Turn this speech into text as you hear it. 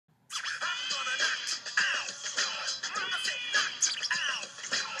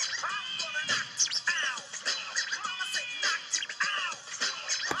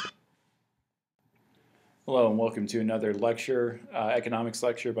Hello and welcome to another lecture, economics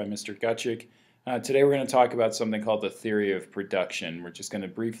lecture by Mr. Gutchick. Today we're going to talk about something called the theory of production. We're just going to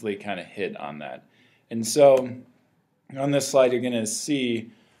briefly kind of hit on that. And so on this slide you're going to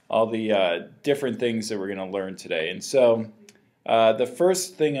see all the different things that we're going to learn today. And so the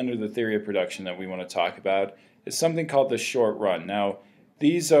first thing under the theory of production that we want to talk about is something called the short run. Now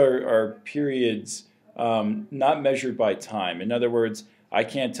these are periods not measured by time. In other words, I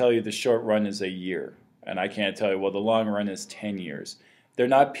can't tell you the short run is a year. And I can't tell you, well, the long run is 10 years. They're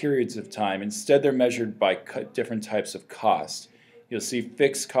not periods of time. Instead, they're measured by different types of cost. You'll see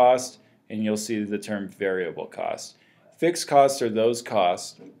fixed cost, and you'll see the term variable cost. Fixed costs are those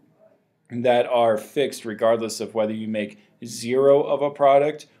costs that are fixed regardless of whether you make zero of a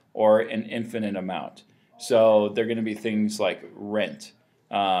product or an infinite amount. So they're going to be things like rent.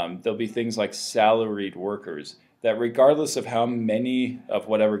 There'll be things like salaried workers that regardless of how many of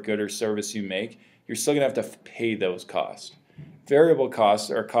whatever good or service you make, you're still going to have to pay those costs. Variable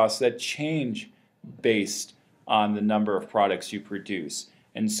costs are costs that change based on the number of products you produce.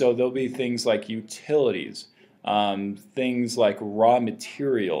 And so there'll be things like utilities, things like raw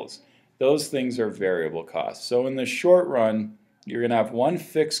materials. Those things are variable costs. So in the short run, you're going to have one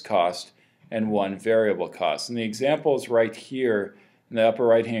fixed cost and one variable cost. And the example is right here in the upper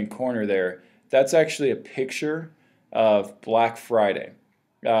right-hand corner there. That's actually a picture of Black Friday.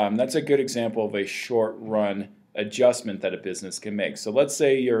 That's a good example of a short-run adjustment that a business can make. So let's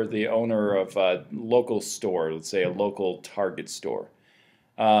say you're the owner of a local store, let's say a local Target store.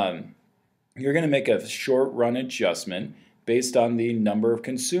 You're going to make a short-run adjustment based on the number of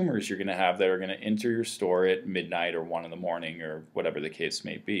consumers you're going to have that are going to enter your store at midnight or 1 in the morning or whatever the case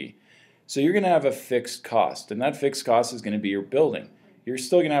may be. So you're going to have a fixed cost, and that fixed cost is going to be your building. You're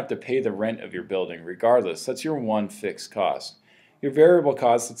still going to have to pay the rent of your building regardless. That's your one fixed cost. Your variable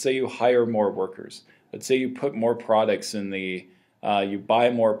costs, let's say you hire more workers. Let's say you put more products in the, you buy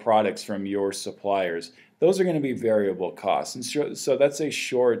more products from your suppliers. Those are going to be variable costs. And so that's a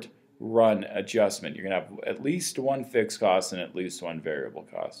short run adjustment. You're going to have at least one fixed cost and at least one variable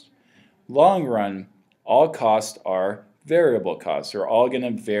cost. Long run, all costs are variable costs. They're all going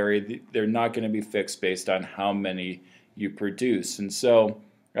to vary. They're not going to be fixed based on how many you produce. And so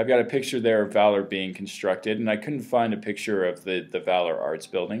I've got a picture there of Valor being constructed, and I couldn't find a picture of the Valor Arts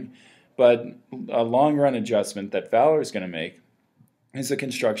building, but a long-run adjustment that Valor is going to make is the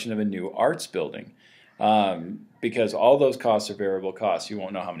construction of a new arts building, because all those costs are variable costs. You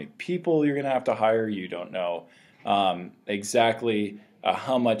won't know how many people you're going to have to hire. You don't know exactly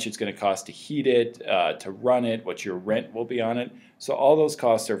how much it's going to cost to heat it, to run it, what your rent will be on it. So all those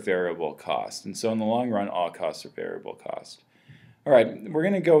costs are variable costs, and so in the long run, all costs are variable costs. All right, we're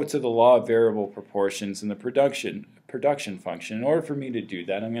going to go to the law of variable proportions and the production function. In order for me to do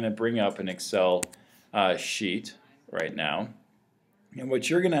that, I'm going to bring up an Excel sheet right now. And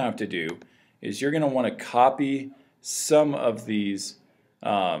what you're going to have to do is you're going to want to copy some of these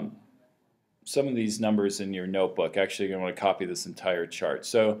numbers in your notebook. Actually, you're going to want to copy this entire chart.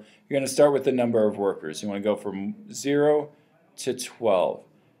 So you're going to start with the number of workers. You want to go from 0 to 12.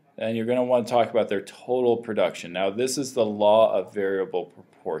 And you're going to want to talk about their total production. Now, this is the law of variable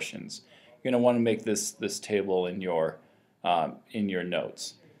proportions. You're going to want to make this table in your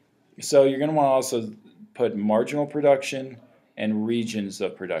notes. So you're going to want to also put marginal production and regions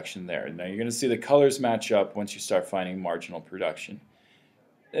of production there. Now, you're going to see the colors match up once you start finding marginal production.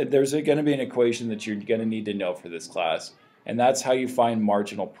 There's going to be an equation that you're going to need to know for this class, and that's how you find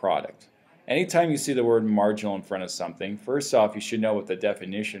marginal product. Anytime you see the word marginal in front of something, first off, you should know what the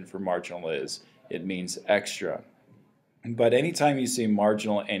definition for marginal is. It means extra. But anytime you see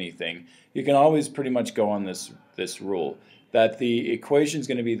marginal anything, you can always pretty much go on this rule, that the equation is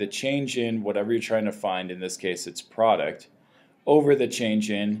going to be the change in whatever you're trying to find, in this case it's product, over the change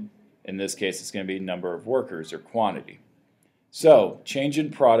in this case it's going to be number of workers or quantity. So, change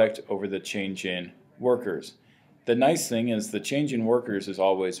in product over the change in workers. The nice thing is the change in workers is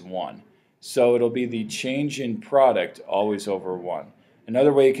always 1. So it'll be the change in product always over 1.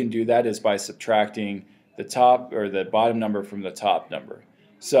 Another way you can do that is by subtracting the top or the bottom number from the top number.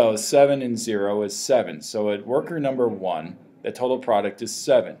 So 7 and 0 is 7. So at worker number 1, the total product is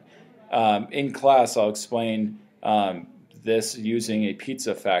 7. In class, I'll explain this using a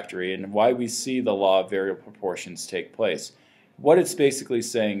pizza factory and why we see the law of variable proportions take place. What it's basically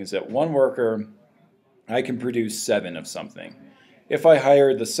saying is that one worker, I can produce 7 of something. If I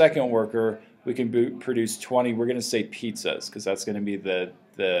hire the second worker, we can produce 20. We're going to say pizzas because that's going to be the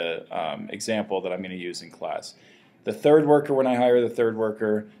example that I'm going to use in class. The third worker, when I hire the third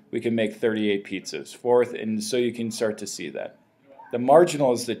worker, we can make 38 pizzas. Fourth, and so you can start to see that. The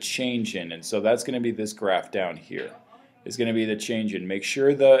marginal is the change in, and so that's going to be this graph down here. Is going to be the change in. Make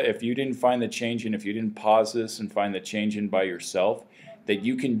sure that if you didn't find the change in, if you didn't pause this and find the change in by yourself, that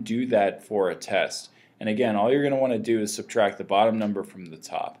you can do that for a test. And again, all you're going to want to do is subtract the bottom number from the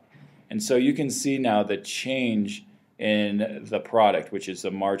top. And so you can see now the change in the product, which is the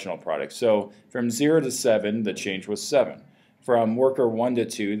marginal product. So from 0 to 7, the change was 7. From worker 1 to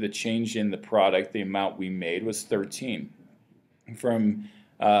 2, the change in the product, the amount we made, was 13. From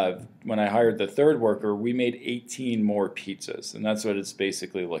when I hired the third worker, we made 18 more pizzas, and that's what it's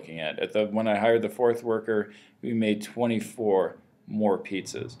basically looking at. When I hired the fourth worker, we made 24 more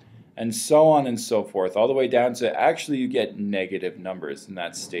pizzas, and so on and so forth, all the way down to actually you get negative numbers, and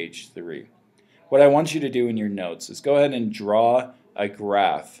that's stage 3. What I want you to do in your notes is go ahead and draw a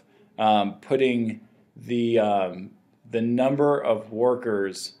graph, putting the number of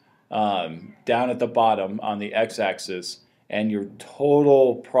workers down at the bottom on the x-axis and your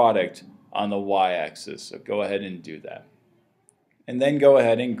total product on the y-axis. So go ahead and do that. And then go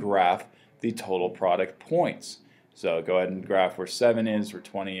ahead and graph the total product points. So go ahead and graph where 7 is, where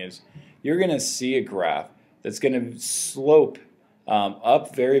 20 is. You're going to see a graph that's going to slope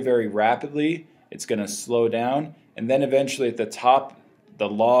up very, very rapidly. It's going to slow down. And then eventually at the top, the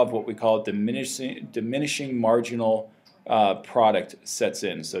law of what we call diminishing marginal product sets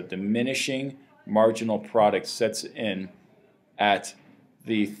in. So diminishing marginal product sets in at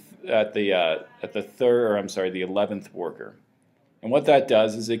the 11th worker. And what that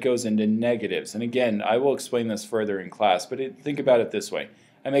does is it goes into negatives. And again, I will explain this further in class, but think about it this way.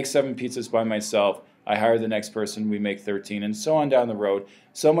 I make 7 pizzas by myself. I hire the next person, we make 13, and so on down the road.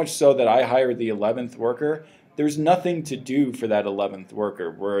 So much so that I hire the 11th worker. There's nothing to do for that 11th worker,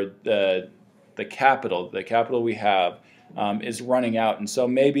 where the capital we have is running out. And so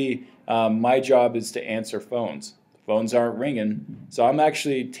maybe my job is to answer phones. Phones aren't ringing, so I'm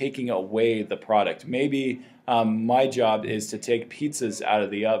actually taking away the product. Maybe my job is to take pizzas out of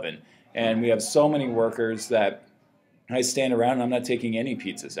the oven, and we have so many workers that I stand around and I'm not taking any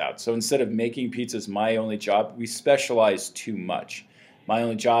pizzas out. So instead of making pizzas my only job, we specialize too much. My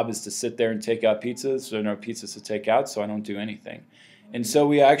only job is to sit there and take out pizzas. There are no pizzas to take out, so I don't do anything. And so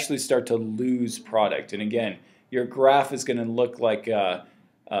we actually start to lose product. And again, your graph is going to look like a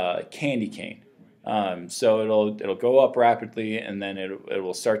candy cane. So it'll go up rapidly, and then it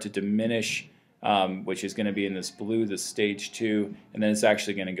will start to diminish, which is going to be in this blue, the stage 2, and then it's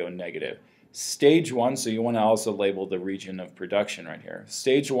actually going to go negative. Stage 1, so you want to also label the region of production right here.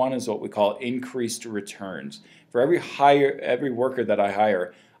 Stage 1 is what we call increased returns. For every worker that I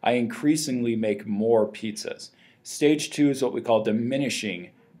hire, I increasingly make more pizzas. Stage 2 is what we call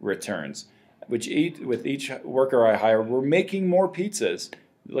diminishing returns, which with each worker I hire, we're making more pizzas.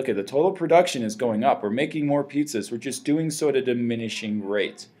 Look at the total production is going up. We're making more pizzas. We're just doing so at a diminishing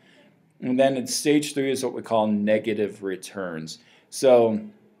rate. And then at stage 3 is what we call negative returns. So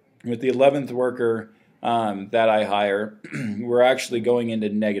with the 11th worker that I hire, we're actually going into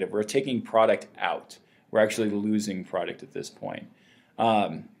negative. We're taking product out. We're actually losing product at this point.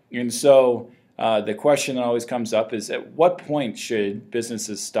 And so the question that always comes up is, at what point should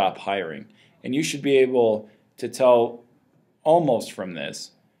businesses stop hiring? And you should be able to tell almost from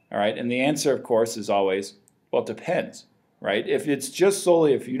this, all right? And the answer, of course, is always, well, it depends, right? If it's just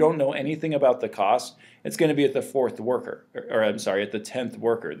solely, if you don't know anything about the cost, it's going to be at the 4th worker, or I'm sorry, at the 10th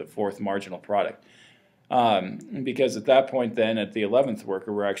worker, the 4th marginal product. Because at that point then, at the 11th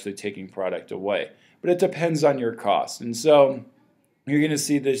worker, we're actually taking product away. But it depends on your cost. And so you're going to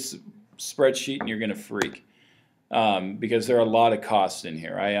see this spreadsheet and you're going to freak. Because there are a lot of costs in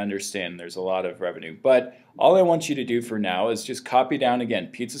here. I understand there's a lot of revenue. But all I want you to do for now is just copy down, again,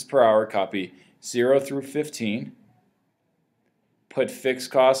 pizzas per hour, copy 0 through 15. Put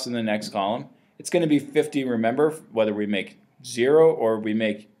fixed costs in the next column. It's going to be 50, remember, whether we make 0 or we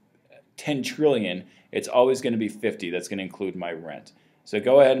make 10 trillion, it's always going to be 50. That's going to include my rent. So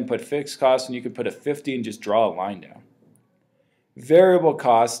go ahead and put fixed costs, and you can put a 50 and just draw a line down. Variable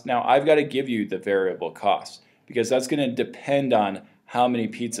costs, now I've got to give you the variable costs, because that's going to depend on how many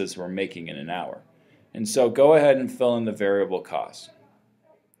pizzas we're making in an hour. And so go ahead and fill in the variable cost.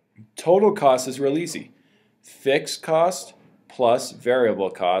 Total cost is real easy. Fixed cost plus variable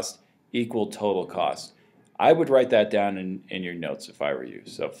cost equal total cost. I would write that down in your notes if I were you.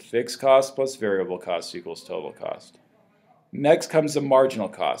 So fixed cost plus variable cost equals total cost. Next comes the marginal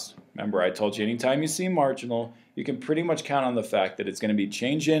cost. Remember, I told you anytime you see marginal, you can pretty much count on the fact that it's going to be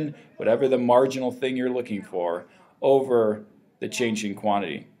change in whatever the marginal thing you're looking for over the change in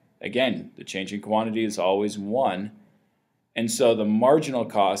quantity. Again, the change in quantity is always 1, and so the marginal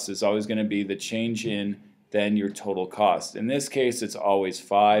cost is always going to be the change in than your total cost. In this case, it's always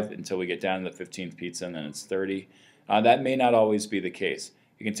 5 until we get down to the 15th pizza, and then it's 30. That may not always be the case.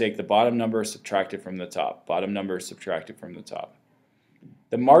 You can take the bottom number, subtract it from the top. Bottom number, subtract it from the top.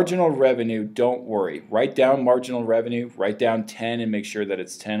 The marginal revenue, don't worry. Write down marginal revenue, write down 10 and make sure that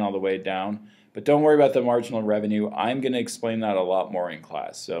it's 10 all the way down. But don't worry about the marginal revenue. I'm going to explain that a lot more in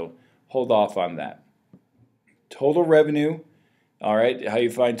class, so hold off on that. Total revenue, all right, how you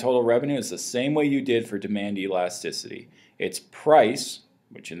find total revenue is the same way you did for demand elasticity. It's price,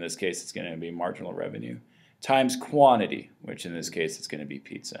 which in this case is going to be marginal revenue, times quantity, which in this case is going to be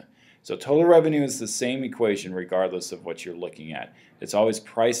pizza. So total revenue is the same equation regardless of what you're looking at. It's always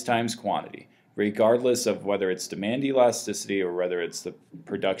price times quantity. Regardless of whether it's demand elasticity or whether it's the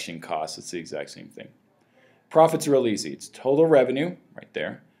production cost, it's the exact same thing. Profit's real easy. It's total revenue, right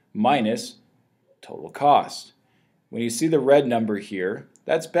there, minus total cost. When you see the red number here,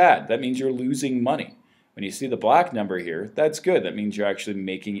 that's bad. That means you're losing money. When you see the black number here, that's good. That means you're actually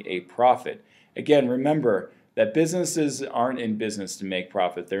making a profit. Again, remember that businesses aren't in business to make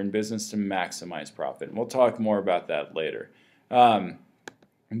profit. They're in business to maximize profit. And we'll talk more about that later.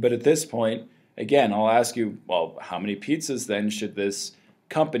 But at this point, again, I'll ask you, well, how many pizzas then should this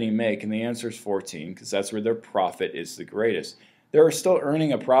company make? And the answer is 14, because that's where their profit is the greatest. They're still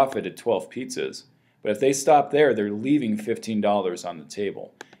earning a profit at 12 pizzas. But if they stop there, they're leaving $15 on the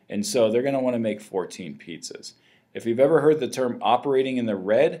table. And so they're going to want to make 14 pizzas. If you've ever heard the term operating in the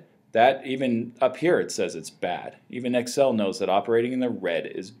red, that even up here it says it's bad. Even Excel knows that operating in the red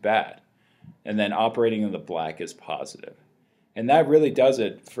is bad. And then operating in the black is positive. And that really does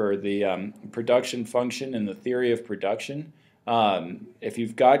it for the production function and the theory of production. If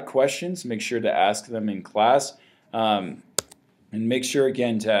you've got questions, make sure to ask them in class. And make sure,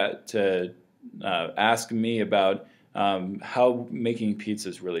 again, to ask me about how making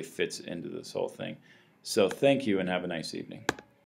pizzas really fits into this whole thing. So thank you and have a nice evening.